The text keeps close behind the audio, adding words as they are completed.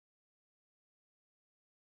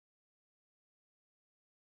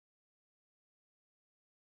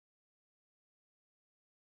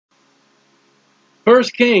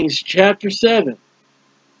First Kings chapter 7.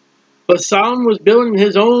 But Solomon was building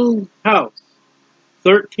his own house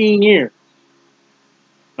 13 years.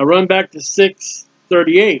 I run back to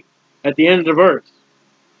 6:38 at the end of the verse.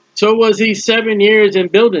 So was he 7 years in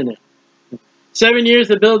building it. 7 years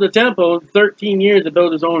to build the temple, 13 years to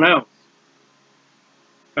build his own house.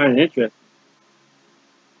 Kind of interesting.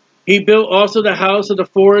 He built also the house of the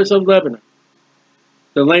forest of Lebanon.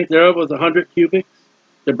 The length thereof was 100 cubits,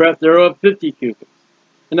 the breadth thereof 50 cubits,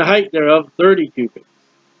 and the height thereof 30 cubits,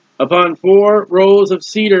 upon 4 rows of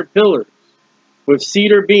cedar pillars, with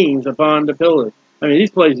cedar beams upon the pillars. I mean,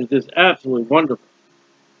 these places are just absolutely wonderful.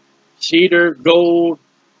 Cedar, gold,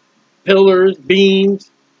 pillars, beams.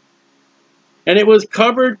 And it was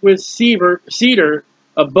covered with cedar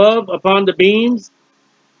above upon the beams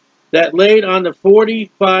that laid on the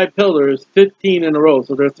 45 pillars, 15 in a row.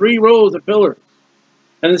 So there are 3 rows of pillars.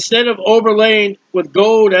 And instead of overlaying with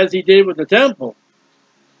gold as he did with the temple,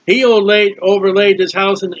 he overlaid this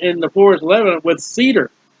house in the forest of Lebanon with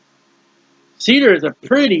cedar. Cedar is a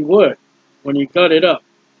pretty wood when you cut it up.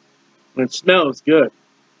 And it smells good.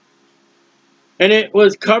 And it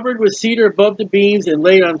was covered with cedar above the beams and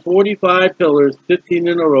laid on 45 pillars, 15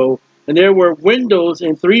 in a row. And there were windows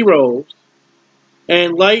in 3 rows.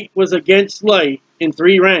 And light was against light in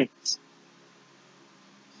 3 ranks.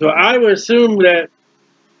 So I would assume that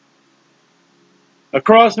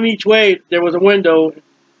across from each way there was a window.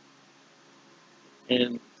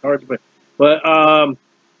 And it's hard to put. But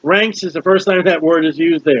ranks is the first time that word is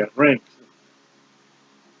used there. Ranks.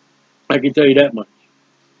 I can tell you that much.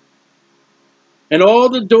 And all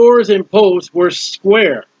the doors and posts were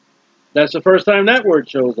square. That's the first time that word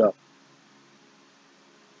shows up.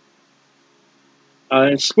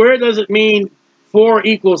 And square doesn't mean 4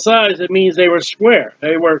 equal sides. It means they were square.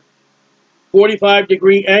 They were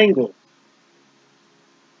 45-degree angles.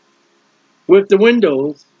 With the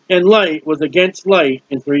windows, and light was against light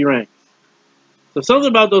in 3 ranks. So something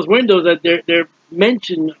about those windows that they're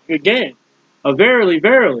mentioned again. Verily,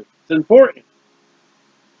 verily. It's important.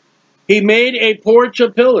 He made a porch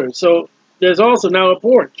of pillars. So there's also now a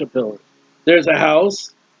porch of pillars. There's a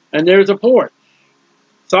house and there's a porch.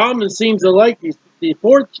 Solomon seems to like these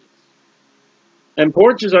porches. And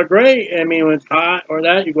porches are great. I mean, when it's hot or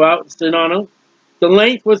that, you go out and sit on them. The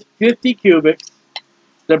length was 50 cubits.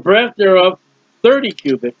 The breadth thereof 30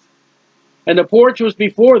 cubits. And the porch was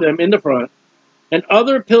before them in the front. And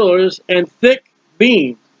other pillars and thick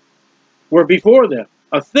beams were before them.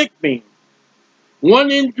 A thick beam.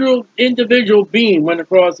 One individual beam went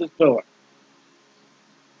across this pillar.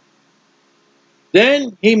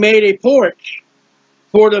 Then he made a porch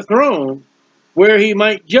for the throne where he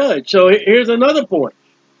might judge. So here's another porch.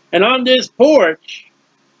 And on this porch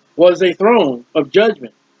was a throne of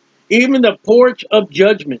judgment, even the porch of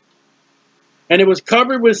judgment. And it was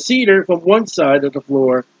covered with cedar from one side of the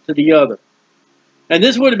floor to the other. And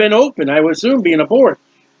this would have been open, I would assume, being a porch.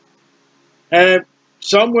 And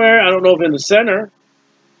somewhere, I don't know if in the center,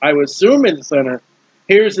 I would assume in the center,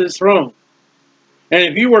 here's his throne. And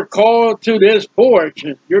if you were called to this porch,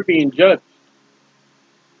 you're being judged.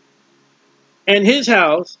 And his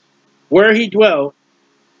house, where he dwelt,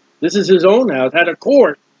 this is his own house, had a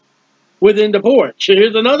court within the porch.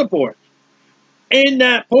 Here's another porch. In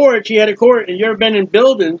that porch, he had a court. And you ever been in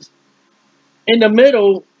buildings? In the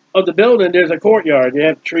middle of the building, there's a courtyard. You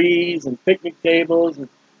have trees and picnic tables and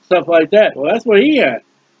stuff like that. Well, that's what he had,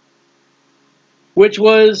 which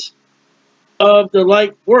was of the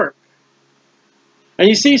like work. And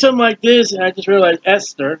you see something like this, and I just realized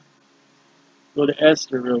Esther. Go to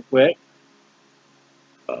Esther real quick.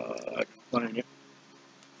 I can find it.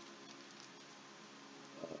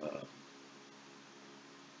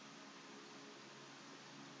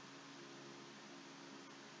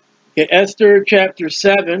 Okay, Esther chapter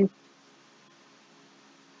 7,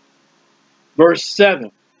 verse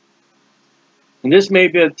 7. And this may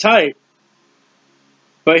be a type,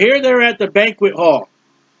 but here they're at the banquet hall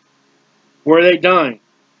where they dine.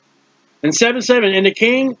 And 7:7, and the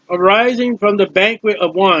king, arising from the banquet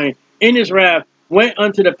of wine in his wrath, went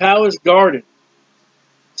unto the palace garden.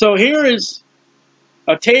 So here is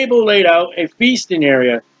a table laid out, a feasting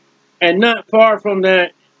area, and not far from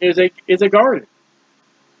that is a garden.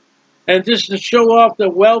 And just to show off the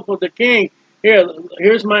wealth of the king,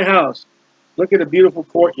 here's my house. Look at the beautiful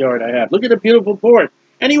courtyard I have. Look at the beautiful porch.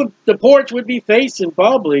 And the porch would be facing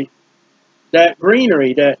probably that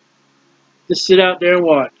greenery that just sit out there and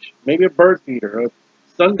watch. Maybe a bird feeder or a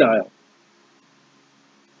sundial.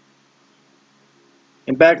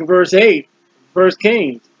 And back in verse 8, 1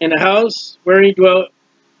 Kings, and the house where he dwelt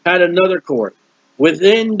had another court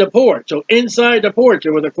within the porch. So inside the porch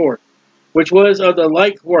there was a court. which was of the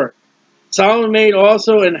like work. Solomon made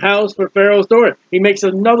also an house for Pharaoh's daughter. He makes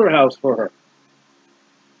another house for her.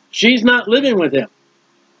 She's not living with him.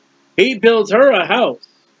 He builds her a house,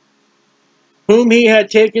 whom he had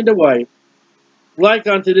taken to wife, like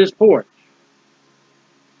unto this porch.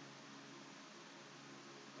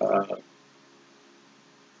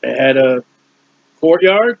 It had a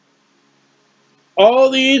courtyard. All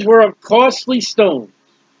these were of costly stones,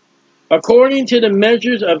 according to the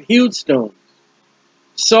measures of hewed stones.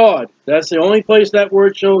 Sawed. That's the only place that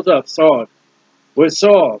word shows up. Sawed. With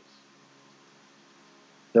saws.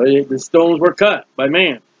 So the stones were cut by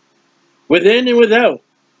man, within and without,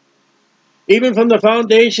 even from the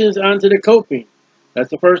foundations onto the coping. That's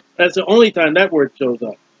the only time that word shows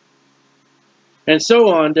up. And so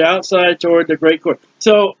on, the outside toward the great court.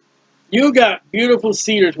 So you got beautiful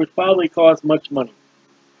cedars, which probably cost much money.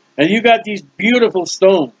 And you got these beautiful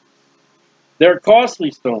stones. They're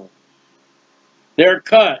costly stones. They're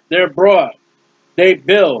cut. They're brought. They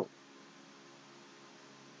build.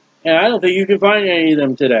 And I don't think you can find any of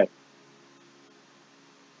them today.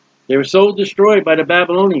 They were so destroyed by the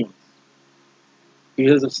Babylonians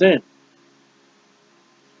because of sin.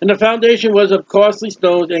 And the foundation was of costly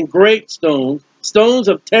stones and great stones, stones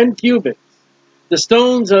of 10 cubits, the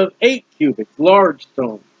stones of 8 cubits, large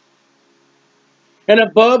stones. And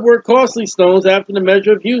above were costly stones after the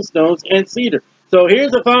measure of hewed stones and cedar. So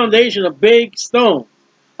here's a foundation of big stones.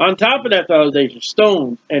 On top of that foundation,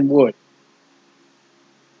 stones and wood.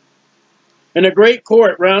 And a great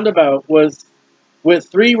court round about was with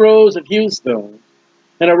 3 rows of hewed stones,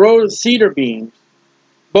 and a row of cedar beams,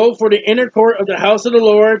 both for the inner court of the house of the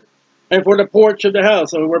Lord and for the porch of the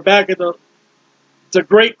house. So we're back at it's a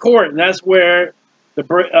great court, and that's where the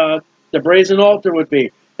brazen altar would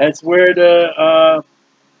be. That's where the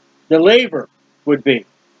laver would be.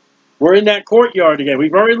 We're in that courtyard again.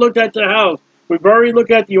 We've already looked at the house. We've already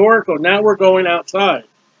looked at the oracle. Now we're going outside.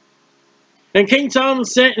 And King Solomon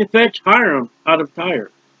sent and fetched Hiram out of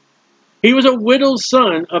Tyre. He was a widowed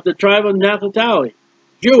son of the tribe of Naphtali,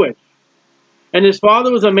 Jewish. And his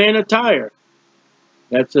father was a man of Tyre.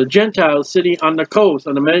 That's a Gentile city on the coast,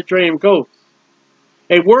 on the Mediterranean coast.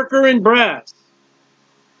 A worker in brass,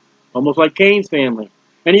 almost like Cain's family.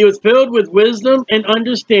 And he was filled with wisdom and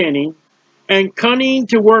understanding, and cunning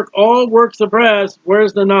to work all works of brass.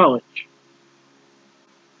 Where's the knowledge?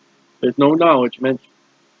 There's no knowledge mentioned.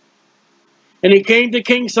 And he came to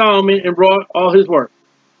King Solomon and brought all his work.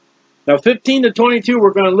 Now 15 to 22,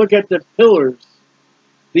 we're going to look at the pillars.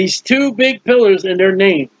 These 2 big pillars and their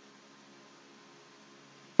name.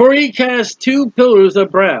 For he cast 2 pillars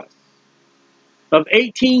of brass, of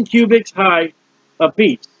 18 cubits high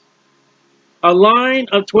apiece. A line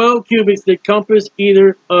of 12 cubits that compass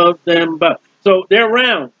either of them but. So they're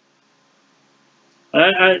round.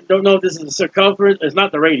 I don't know if this is the circumference. It's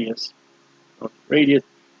not the radius. Radius.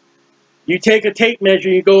 You take a tape measure,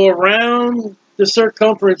 you go around the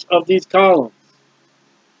circumference of these columns.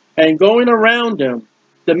 And going around them,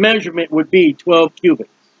 the measurement would be 12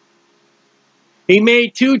 cubits. He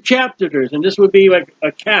made 2 chapters, and this would be like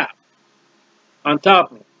a cap on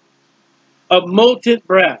top of it, of molten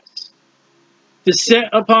brass, to set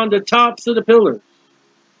upon the tops of the pillars.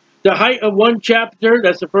 The height of 1 chapter,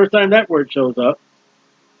 that's the first time that word shows up,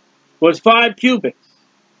 was 5 cubits.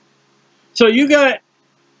 So you got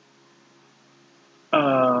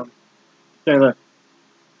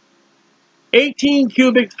 18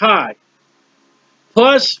 cubits high,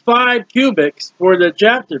 plus 5 cubits for the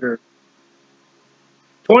chapter,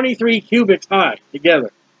 23 cubits high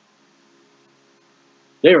together.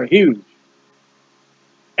 They were huge.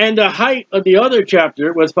 And the height of the other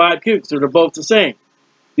chapter was 5 cubits, so they're both the same.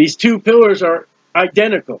 These 2 pillars are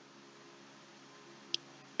identical.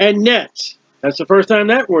 And nets, that's the first time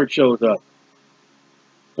that word shows up.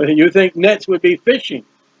 You think nets would be fishing.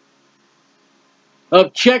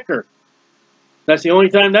 Of checker, that's the only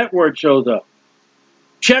time that word shows up.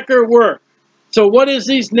 Checker work. So what is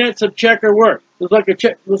these nets of checker work? Looks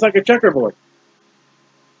like a checkerboard.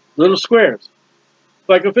 Little squares.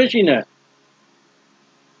 Like a fishing net.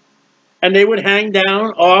 And they would hang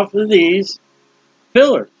down off of these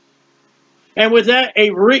pillars. And with that,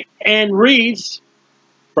 reeds,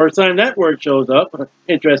 first time that word shows up,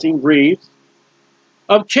 interesting, reeds,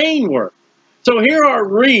 of chain work. So here are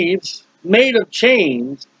reeds made of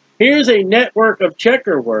chains. Here's a network of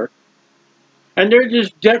checker work. And they're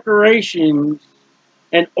just decorations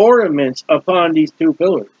and ornaments upon these 2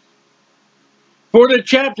 pillars. For the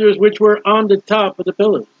chapters which were on the top of the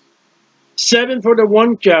pillars. 7 for the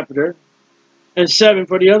 1 chapter, and 7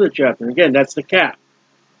 for the other chapter. Again, that's the cap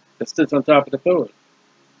that sits on top of the pillar.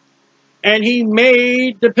 And he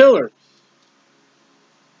made the pillars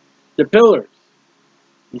the pillars.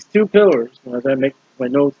 These two pillars. As I make my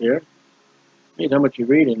notes here. How much you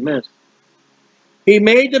read and miss. He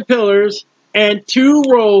made the pillars and two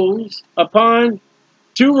rows about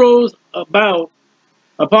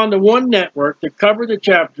upon the one network to cover the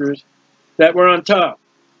chapters that were on top.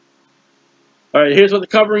 All right, here's what the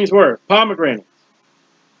coverings were. Pomegranates.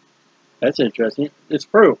 That's interesting. It's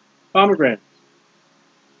fruit. Pomegranates.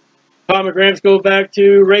 Pomegranates go back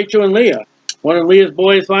to Rachel and Leah. One of Leah's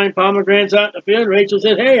boys find pomegranates out in the field. Rachel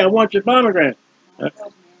said, hey, I want your pomegranate.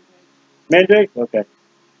 Mandrake? Okay.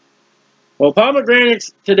 Well,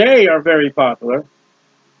 pomegranates today are very popular.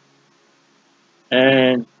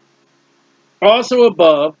 And also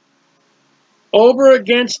above, over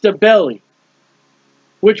against the belly,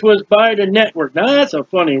 which was by the network. Now that's a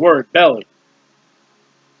funny word, belly.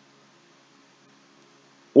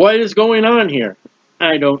 What is going on here?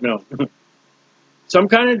 I don't know. Some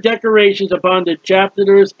kind of decorations upon the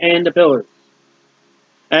chapters and the pillars.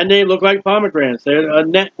 And they look like pomegranates. There's a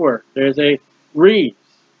network. There's a reed.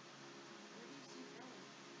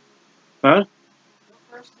 Huh?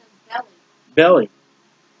 Belly.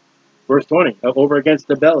 Verse 20. Over against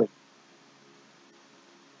the belly.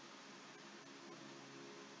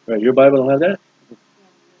 Right, your Bible don't have that?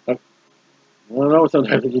 I don't know,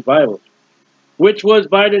 sometimes it's Bible. Which was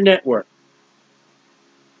by the network.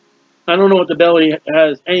 I don't know what the belly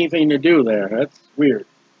has anything to do there. That's weird.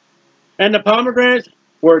 And the pomegranates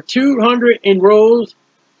were 200 in rows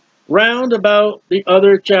round about the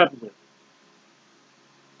other chapters.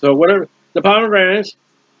 So whatever, the pomegranates,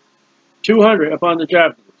 200 upon the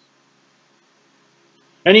chapters.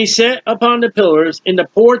 And he set upon the pillars in the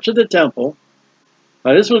porch of the temple.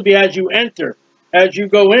 Now this would be as you enter, as you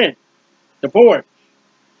go in, the porch.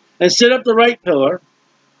 And set up the right pillar,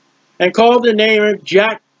 and call the name of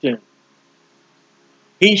Jachin.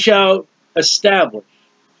 He shall establish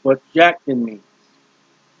what Jachin means.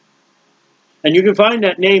 And you can find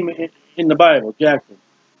that name in the Bible, Jachin.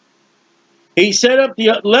 He set up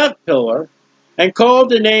the left pillar, and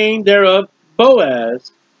called the name thereof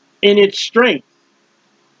Boaz in its strength.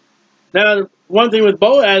 Now, one thing with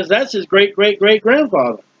Boaz, that's his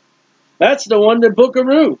great-great-great-grandfather. That's the one, the book of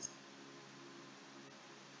Ruth.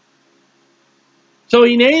 So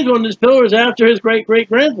he names one of his pillars after his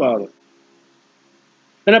great-great-grandfather.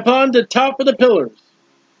 And upon the top of the pillars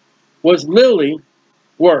was lily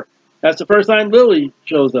work. That's the first time lily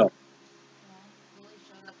shows up. Yeah, lily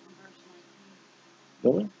showed up in verse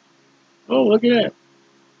 19. Lily? Oh, look at that.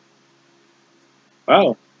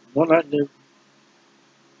 Wow. One not there.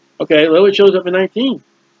 Okay, lily shows up in 19.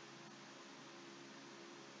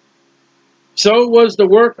 So was the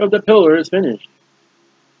work of the pillars finished.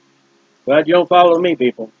 Glad you don't follow me,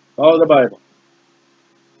 people. Follow the Bible.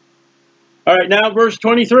 All right, now verse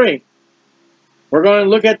 23. We're going to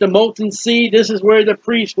look at the molten sea. This is where the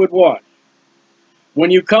priest would wash.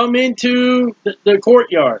 When you come into the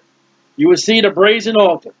courtyard, you would see the brazen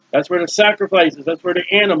altar. That's where the sacrifices, that's where the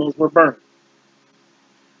animals were burned.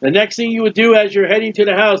 The next thing you would do as you're heading to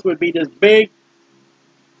the house would be this big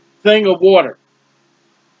thing of water.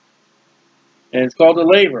 And it's called a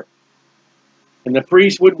laver. And the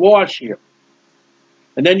priest would wash here.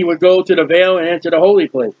 And then you would go to the veil and enter the holy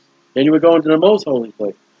place. Then you would go into the most holy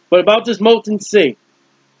place. But about this molten sea.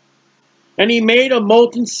 And he made a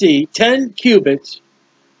molten sea 10 cubits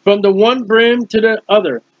from the one brim to the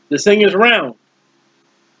other. This thing is round.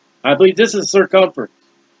 I believe this is circumference.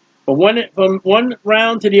 From one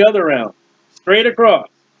round to the other round, straight across,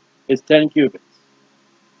 is 10 cubits.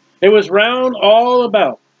 It was round all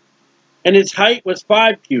about, and its height was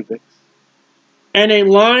 5 cubits. And a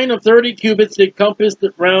line of 30 cubits encompassed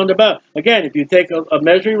it round about. Again, if you take a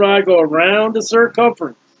measuring rod, go around the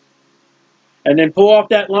circumference, and then pull off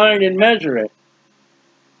that line and measure it,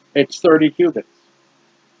 it's 30 cubits.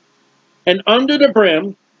 And under the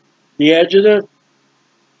brim, the edge of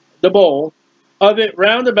the bowl, of it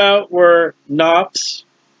round about were knops.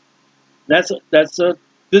 That's a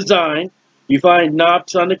design. You find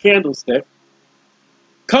knops on the candlestick.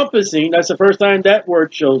 Compassing, that's the first time that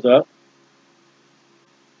word shows up.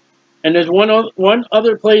 And there's one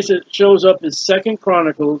other place it shows up is 2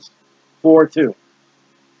 Chronicles 4:2.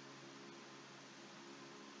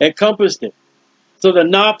 It compassed it. So the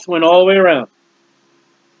knops went all the way around.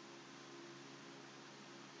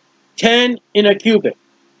 10 in a cubit.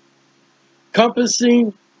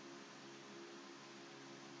 Compassing,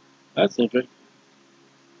 that's interesting.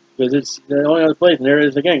 Because it's the only other place, and there it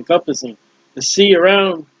is again, compassing. The sea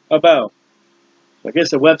around about. I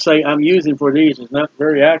guess the website I'm using for these is not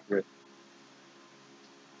very accurate.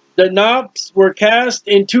 The knops were cast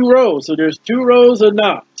in 2 rows. So there's 2 rows of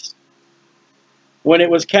knops. when it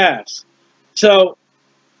was cast. So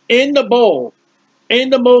in the bowl, in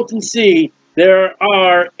the molten sea, there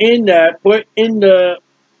are in that, put in the,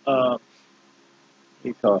 what do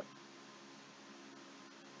you call it?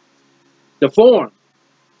 The form.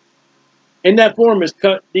 In that form is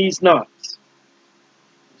cut these knots.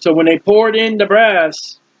 So when they poured in the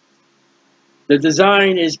brass, the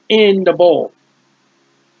design is in the bowl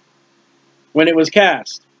when it was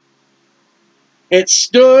cast. It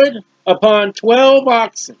stood upon 12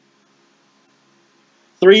 oxen,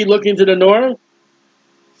 3 looking to the north,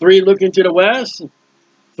 3 looking to the west,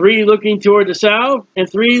 3 looking toward the south, and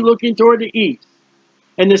 3 looking toward the east.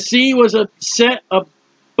 And the sea was set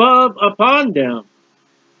above upon them,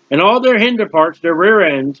 and all their hinder parts, their rear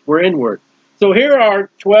ends, were inward. So here are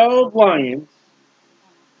 12 lions,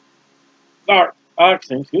 or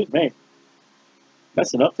oxen, excuse me,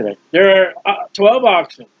 messing up today. There are 12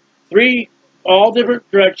 oxen, 3 all different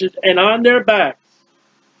directions, and on their backs,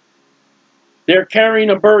 they're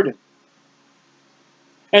carrying a burden.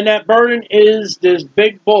 And that burden is this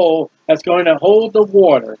big bowl that's going to hold the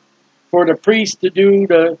water for the priest to do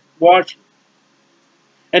the washing.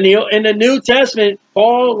 And in the New Testament,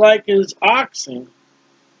 Paul likens oxen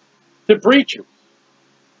to preachers.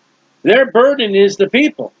 Their burden is the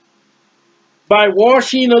people. By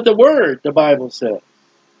washing of the word, the Bible says.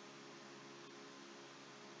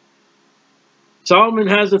 Solomon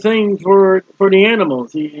has a thing for the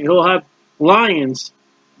animals. He'll have lions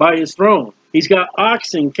by his throne. He's got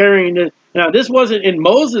oxen carrying it. Now, this wasn't in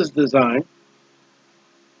Moses' design.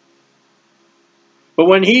 But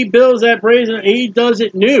when he builds that brazen, he does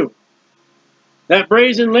it new. That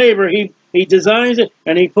brazen laver, he designs it,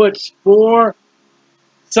 and he puts 4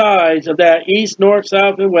 sides of that east, north,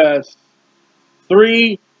 south, and west.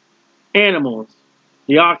 3 animals,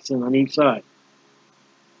 the oxen on each side.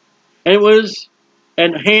 And it was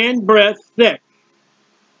an handbreadth thick.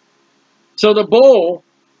 So the bowl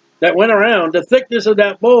that went around, the thickness of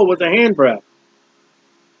that bowl was a handbreadth.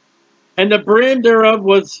 And the brim thereof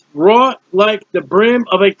was wrought like the brim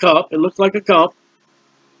of a cup. It looks like a cup.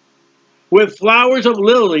 With flowers of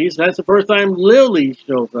lilies. That's the first time lilies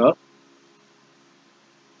shows up.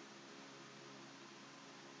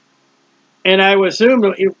 And I would assume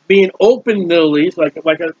it being open lilies, like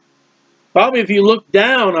a, probably if you look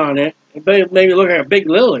down on it, maybe look like a big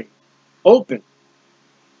lily, open.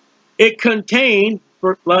 It contained,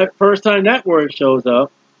 first time that word shows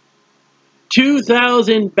up,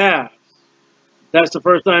 2,000 baths. That's the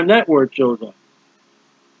first time that word shows up.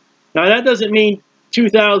 Now that doesn't mean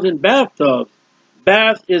 2,000 bathtubs.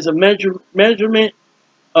 Bath is a measurement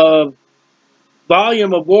of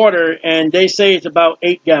volume of water, and they say it's about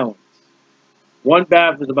 8 gallons. 1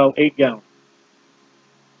 bath is about 8 gallons.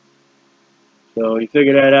 So you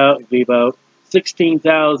figure that out, it'd be about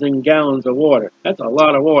 16,000 gallons of water. That's a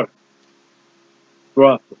lot of water.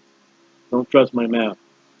 Roughly. Don't trust my math.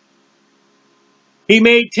 He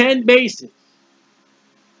made 10 bases.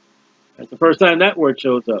 That's the first time that word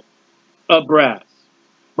shows up. Of brass.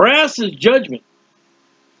 Brass is judgment.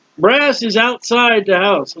 Brass is outside the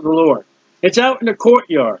house of the Lord. It's out in the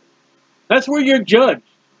courtyard. That's where you're judged.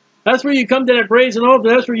 That's where you come to that brazen altar.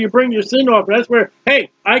 That's where you bring your sin offering. That's where,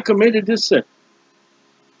 hey, I committed this sin.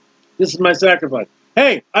 This is my sacrifice.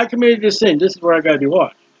 Hey, I committed this sin. This is where I got to be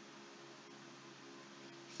washed.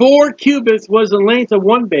 4 cubits was the length of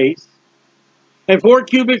 1 base, and 4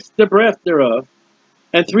 cubits the breadth thereof,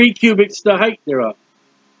 and 3 cubits the height thereof.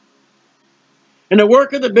 And the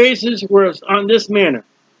work of the bases was on this manner.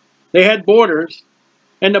 They had borders,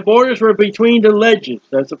 and the borders were between the ledges.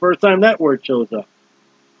 That's the first time that word shows up.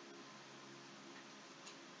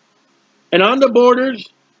 And on the borders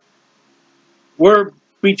were,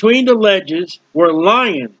 between the ledges, were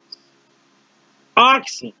lions,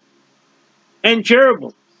 oxen, and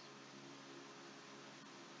cherubims.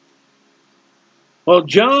 Well,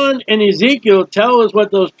 John and Ezekiel tell us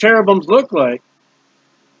what those cherubims look like.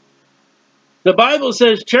 The Bible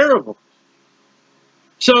says cherubim.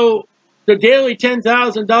 So the daily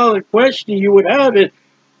 $10,000 question you would have is,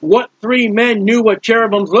 what 3 men knew what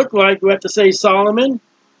cherubims looked like? You have to say Solomon,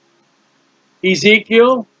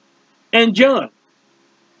 Ezekiel, and John.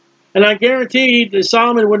 And I guarantee that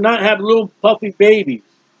Solomon would not have little puffy babies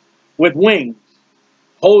with wings,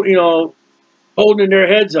 holding their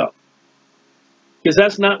heads up. Because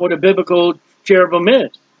that's not what a biblical cherubim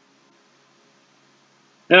is.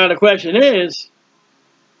 Now the question is,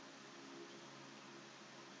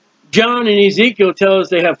 John and Ezekiel tell us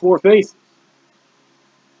they have 4 faces.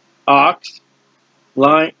 Ox,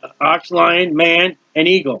 lion, man, and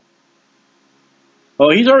eagle.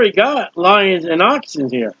 Well, he's already got lions and oxen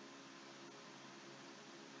here.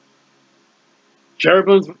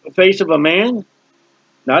 Cherubim's face of a man,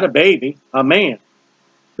 not a baby, a man,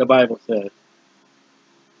 the Bible says.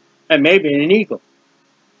 And maybe an eagle.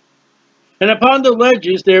 And upon the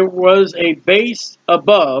ledges there was a base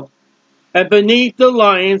above, and beneath the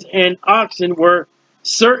lions and oxen were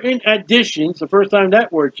certain additions, the first time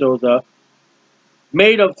that word shows up,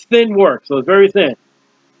 made of thin work, so it's very thin.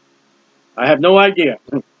 I have no idea.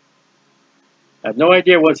 I have no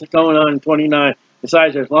idea what's going on in 29.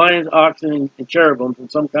 Besides, there's lions, oxen, and cherubims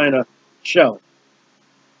and some kind of shell.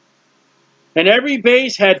 And every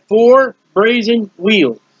base had 4 brazen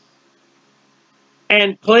wheels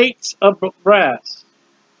and plates of brass.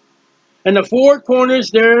 And the 4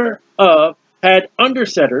 corners thereof had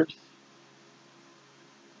undersetters.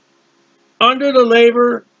 Under the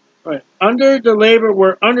labor were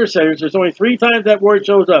undersetters. There's only 3 times that word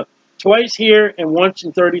shows up. Twice here and once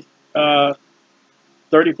in 34.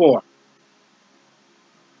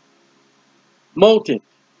 Molten.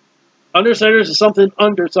 Undersetters is something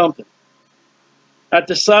under something. At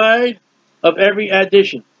the side of every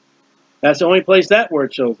addition. That's the only place that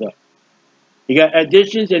word shows up. You got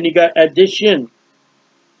additions and you got addition.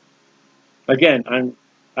 Again,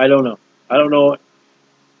 I don't know. I don't know.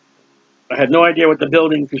 I have no idea what the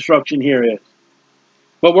building construction here is.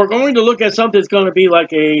 But we're going to look at something that's going to be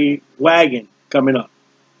like a wagon coming up.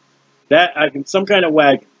 Some kind of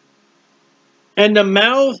wagon. And the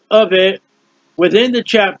mouth of it within the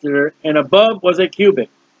chapter and above was a cubit.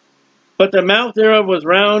 But the mouth thereof was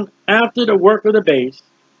round after the work of the base,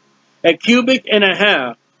 a cubit and a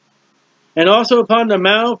half. And also upon the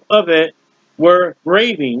mouth of it were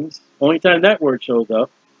gravings, only time that word shows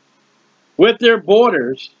up, with their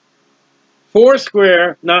borders, 4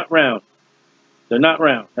 square, not round. They're not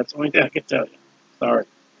round. That's the only thing I can tell you. Sorry.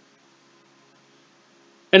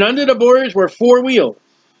 And under the borders were 4 wheels.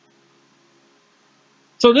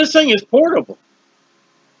 So this thing is portable.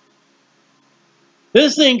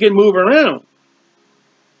 This thing can move around.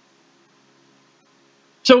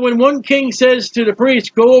 So when one king says to the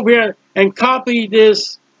priest, go over here and copy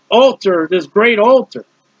this altar, this great altar,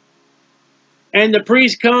 and the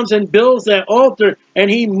priest comes and builds that altar, and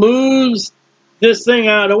he moves this thing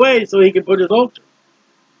out of the way so he can put his altar.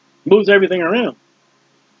 Moves everything around.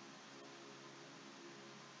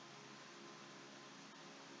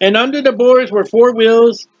 And under the borders were 4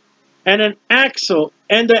 wheels and an axle,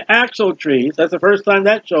 and the axle trees. That's the first time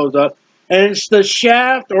that shows up. And it's the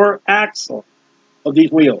shaft or axle of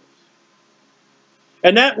these wheels.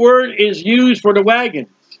 And that word is used for the wagons,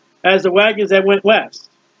 as the wagons that went west.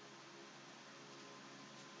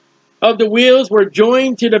 Of the wheels were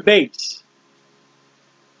joined to the base.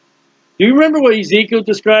 Do you remember what Ezekiel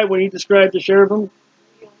described when he described the cherubim?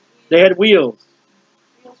 They had wheels.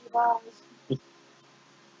 Wheels with eyes.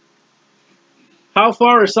 How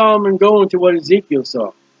far is Solomon going to what Ezekiel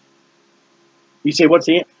saw? You say, what's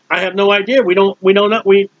the answer? I have no idea. We don't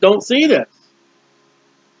see this.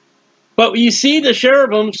 But you see the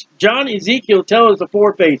cherubims, Ezekiel tells us the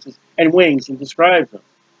 4 faces and wings and describes them.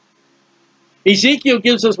 Ezekiel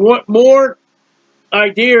gives us more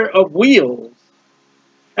idea of wheels.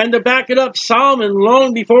 And to back it up, Solomon,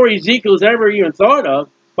 long before Ezekiel's ever even thought of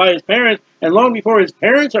by his parents, and long before his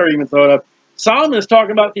parents are even thought of, Solomon is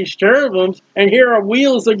talking about these cherubims, and here are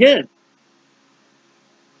wheels again.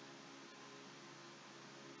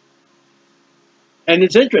 And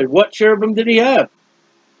it's interesting. What cherubim did he have?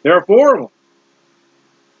 There are 4 of them.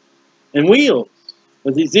 And wheels.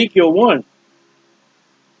 Was Ezekiel 1.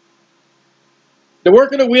 The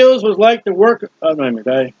work of the wheels was like the work of,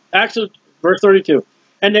 verse 32.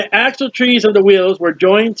 And the axle trees of the wheels were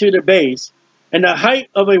joined to the base, and the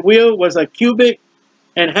height of a wheel was a cubit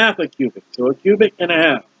and half a cubit. So a cubit and a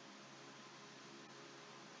half.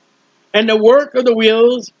 And the work of the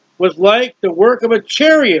wheels was like the work of a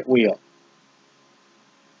chariot wheel.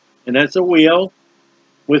 And that's a wheel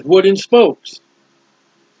with wooden spokes.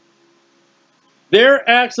 Their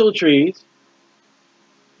axle trees,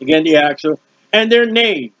 again the axle, and their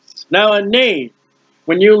naves. Now a nave,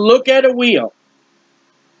 when you look at a wheel,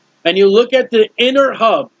 and you look at the inner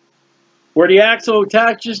hub, where the axle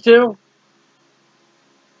attaches to,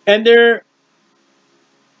 and their,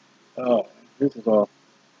 this is all,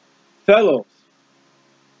 fellows.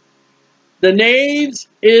 The naves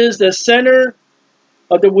is the center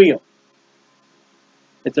of the wheel.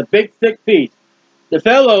 It's a big, thick piece. The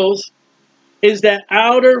fellows is that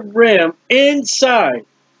outer rim inside.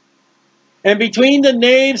 And between the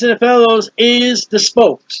naves and the fellows is the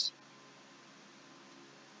spokes.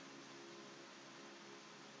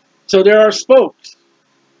 So there are spokes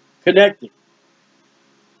connected.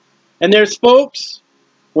 And their spokes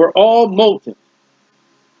were all molten.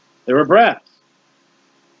 They were brass.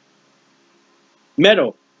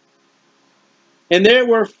 metal. And there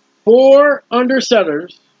were 4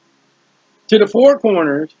 undercellars to the 4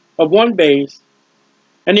 corners of one base,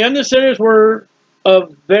 and the undercellars were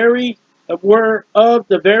of the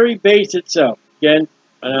very base itself. Again,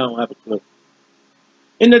 I don't have a clue.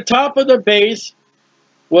 In the top of the base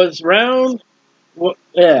was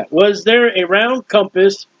there a round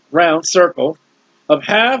compass, round circle, of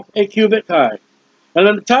half a cubit high. And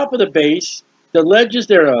on the top of the base, the ledges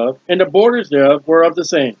thereof and the borders thereof were of the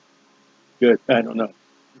same. Good, I don't know.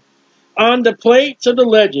 On the plates of the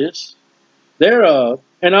ledges thereof,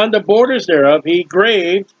 and on the borders thereof, he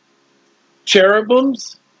graved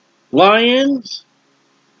cherubims, lions,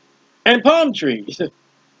 and palm trees.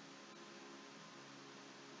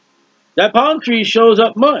 That palm tree shows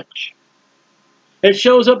up much. It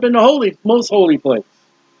shows up in the most holy place.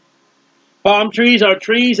 Palm trees are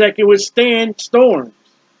trees that can withstand storms.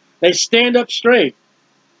 They stand up straight.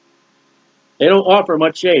 They don't offer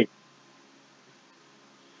much shade.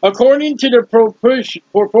 According to the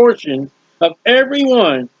proportion of every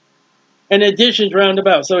one and additions round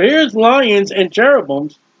about. So here's lions and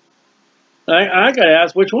cherubims. I got to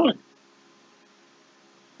ask which one.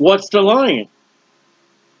 What's the lion?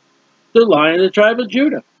 The Lion of the tribe of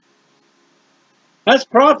Judah. That's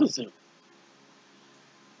prophecy.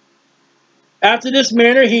 After this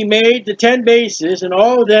manner he made the 10 bases, and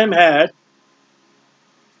all of them had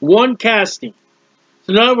one casting.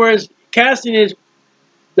 So in other words, casting is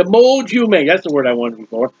the mold you make. That's the word I wanted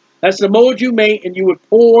before. That's the mold you make, and you would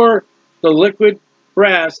pour the liquid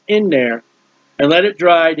brass in there and let it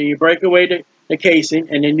dry. Then you break away the casing,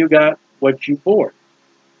 and then you got what you poured.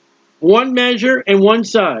 One measure and one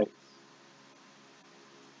size.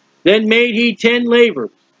 Then made he 10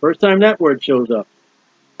 lavers. First time that word shows up.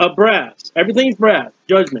 Of brass. Everything's brass.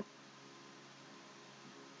 Judgment.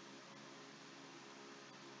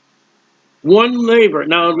 One laver.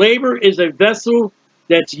 Now, a laver is a vessel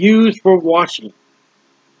that's used for washing.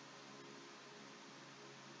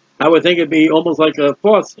 I would think it'd be almost like a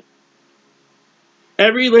faucet.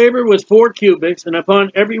 Every laver was 4 cubits, and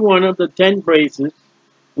upon every one of the 10 braces,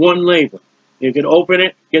 one laver. You can open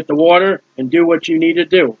it, get the water, and do what you need to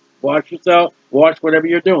do. Wash yourself, wash whatever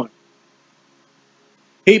you're doing.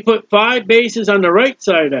 He put 5 bases on the right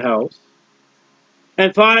side of the house,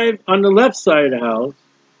 and 5 on the left side of the house,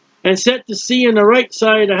 and set the sea on the right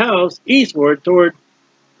side of the house eastward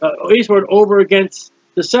over against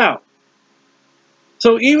the south.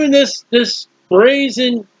 So even this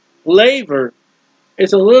brazen laver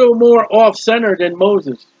is a little more off-center than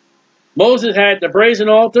Moses. Moses had the brazen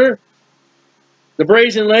altar, the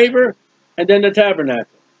brazen laver, and then the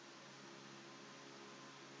tabernacle.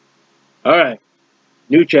 All right,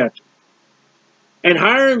 new chapter. And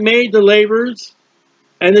Hiram made the lavers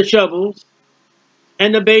and the shovels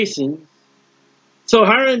and the basins. So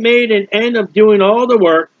Hiram made an end of doing all the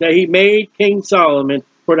work that he made King Solomon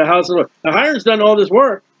for the house of the Lord. Now Hiram's done all this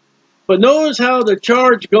work, but notice how the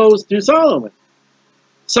charge goes to Solomon.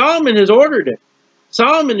 Solomon has ordered it.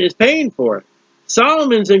 Solomon is paying for it.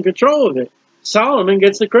 Solomon's in control of it. Solomon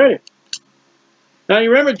gets the credit. Now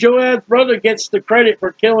you remember Joab's brother gets the credit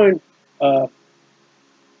for killing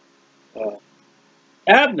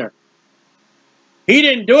Abner. He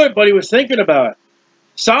didn't do it, but he was thinking about it.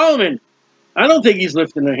 Solomon, I don't think he's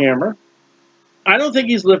lifting a hammer. I don't think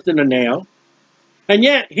he's lifting a nail. And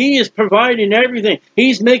yet, he is providing everything.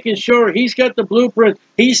 He's making sure he's got the blueprint.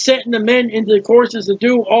 He's setting the men into the courses to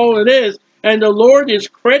do all it is. And the Lord is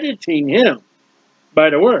crediting him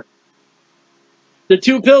by the work. The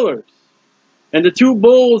 2 pillars and the 2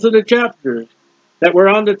 bowls of the chapters that were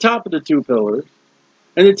on the top of the 2 pillars,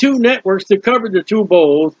 and the 2 networks that covered the 2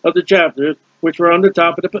 bowls of the chapters, which were on the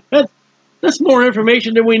top of the pillars. That's more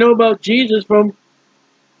information than we know about Jesus from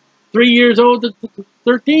 3 years old to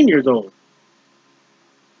 13 years old.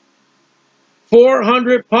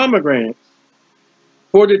 400 pomegranates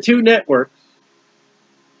for the 2 networks.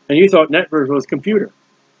 And you thought networks was computer.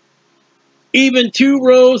 Even 2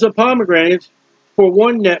 rows of pomegranates for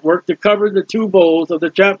 1 network to cover the 2 bowls of the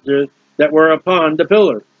chapters that were upon the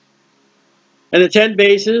pillars. And the 10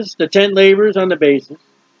 bases, the 10 lavers on the bases,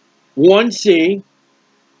 1 sea,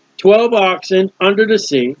 12 oxen under the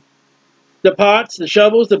sea, the pots, the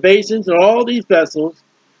shovels, the basins, and all these vessels,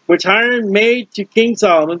 which Hiram made to King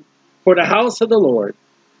Solomon for the house of the Lord,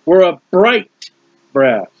 were of bright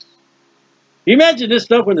brass. Can you imagine this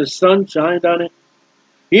stuff when the sun shined on it?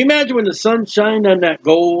 Can you imagine when the sun shined on that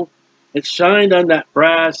gold? It shined on that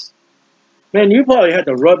brass. Man, you probably had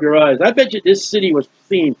to rub your eyes. I bet you this city was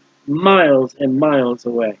seen miles and miles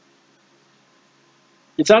away.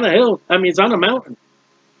 It's on a hill. I mean, it's on a mountain.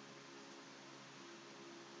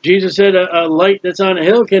 Jesus said a light that's on a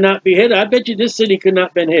hill cannot be hid. I bet you this city could not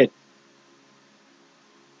have been hid.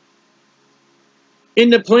 In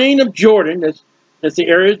the plain of Jordan, that's the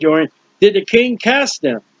area of Jordan, did the king cast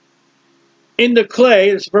them. In the clay,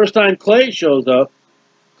 it's the first time clay shows up,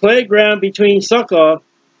 clay ground between Succoth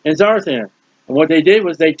and Zarthan. And what they did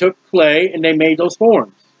was they took clay and they made those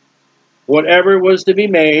forms. Whatever was to be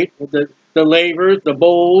made, the lavers, the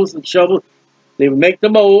bowls, the shovels, they would make the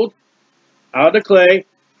mold out of the clay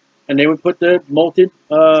and they would put the molten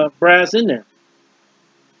brass in there.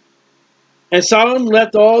 And Solomon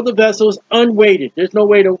left all the vessels unweighted. There's no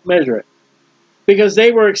way to measure it, because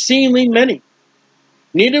they were exceedingly many.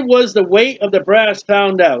 Neither was the weight of the brass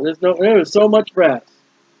found out. There was so much brass.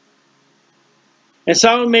 And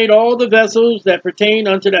Solomon made all the vessels that pertain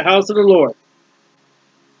unto the house of the Lord.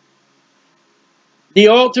 The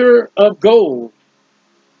altar of gold.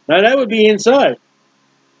 Now that would be inside.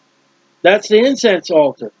 That's the incense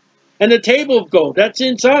altar. And the table of gold. That's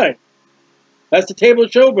inside. That's the table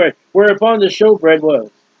of showbread, whereupon the showbread was.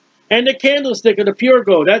 And the candlestick of the pure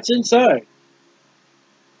gold. That's inside.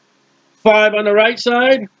 5 on the right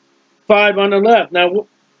side, 5 on the left. Now,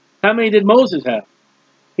 how many did Moses have?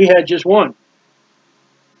 He had just 1.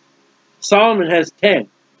 Solomon has 10.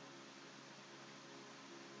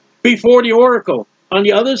 Before the oracle, on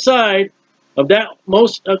the other side of that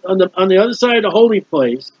on the other side of the holy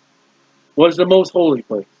place was the most holy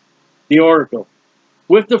place, the oracle,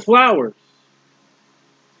 with the flowers.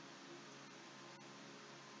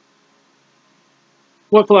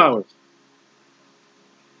 What flowers?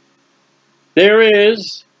 There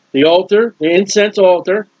is the altar, the incense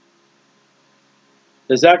altar.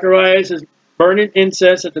 The Zacharias is burning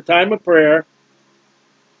incense at the time of prayer.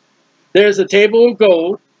 There's the table of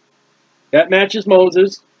gold. That matches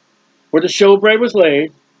Moses, where the showbread was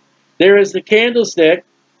laid. There is the candlestick,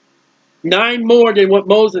 9 more than what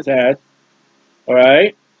Moses had. All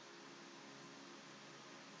right?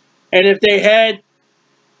 And if they had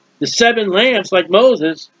the 7 lamps like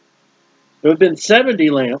Moses, it would have been 70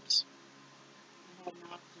 lamps. It had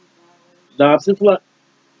knops and flowers. Knobs and flowers.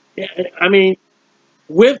 Yeah, I mean,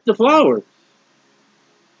 with the flowers.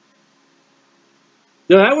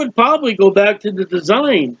 Now, that would probably go back to the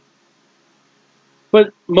design.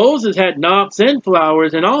 But Moses had knops and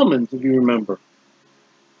flowers and almonds, if you remember.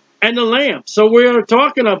 And the lamps. So we are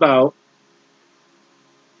talking about.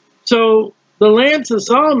 So the lamps of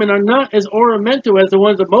Solomon are not as ornamental as the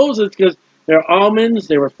ones of Moses, because they're almonds,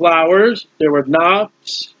 they were flowers, there were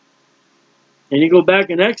knops. And you go back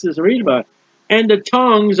in Exodus and read about it. And the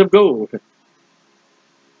tongues of gold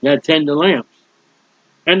that tend the lamps.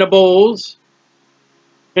 And the bowls,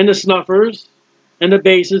 and the snuffers, and the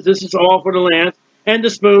bases. This is all for the lamps. And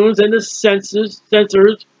the spoons, and the censers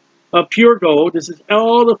of pure gold. This is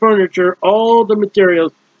all the furniture, all the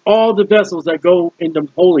materials, all the vessels that go in the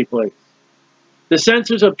holy place. The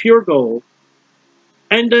censers of pure gold.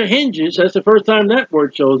 And the hinges, that's the first time that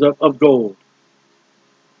word shows up, of gold.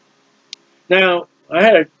 Now, I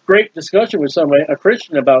had a great discussion with somebody, a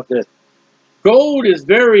Christian, about this. Gold is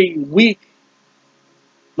very weak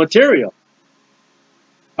material.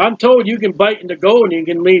 I'm told you can bite into gold and you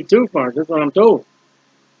can leave tooth marks. That's what I'm told.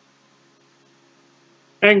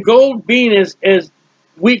 And gold being as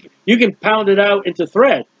weak, you can pound it out into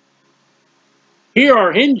thread. Here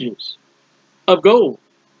are hinges of gold.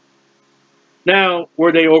 Now,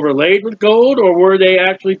 were they overlaid with gold, or were they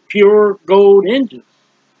actually pure gold hinges?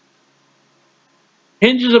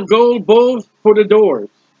 Hinges of gold both for the doors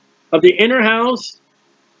of the inner house,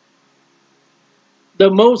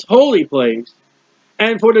 the most holy place,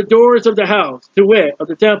 and for the doors of the house, to wit, of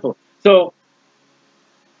the temple. So,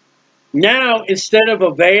 now, instead of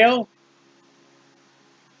a veil,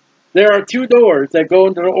 there are 2 doors that go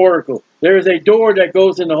into the oracle. There is a door that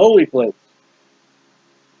goes in the holy place.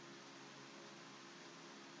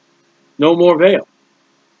 No more veil.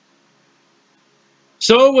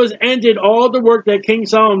 So was ended all the work that King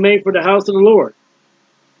Solomon made for the house of the Lord.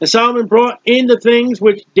 And Solomon brought in the things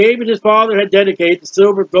which David his father had dedicated, the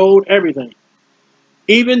silver, gold, everything.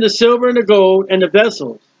 Even the silver and the gold and the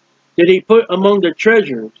vessels did he put among the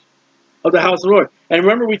treasures of the house of the Lord. And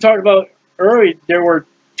remember, we talked about earlier, there were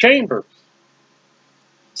chambers.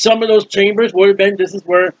 Some of those chambers would have been, this is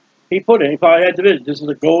where he put it. He probably had division. This is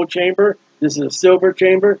a gold chamber. This is a silver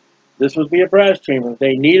chamber. This would be a brass chamber. If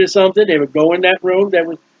they needed something, they would go in that room that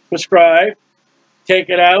was prescribed, take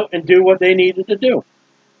it out, and do what they needed to do.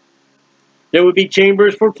 There would be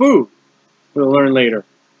chambers for food. We'll learn later.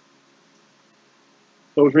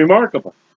 So it was remarkable.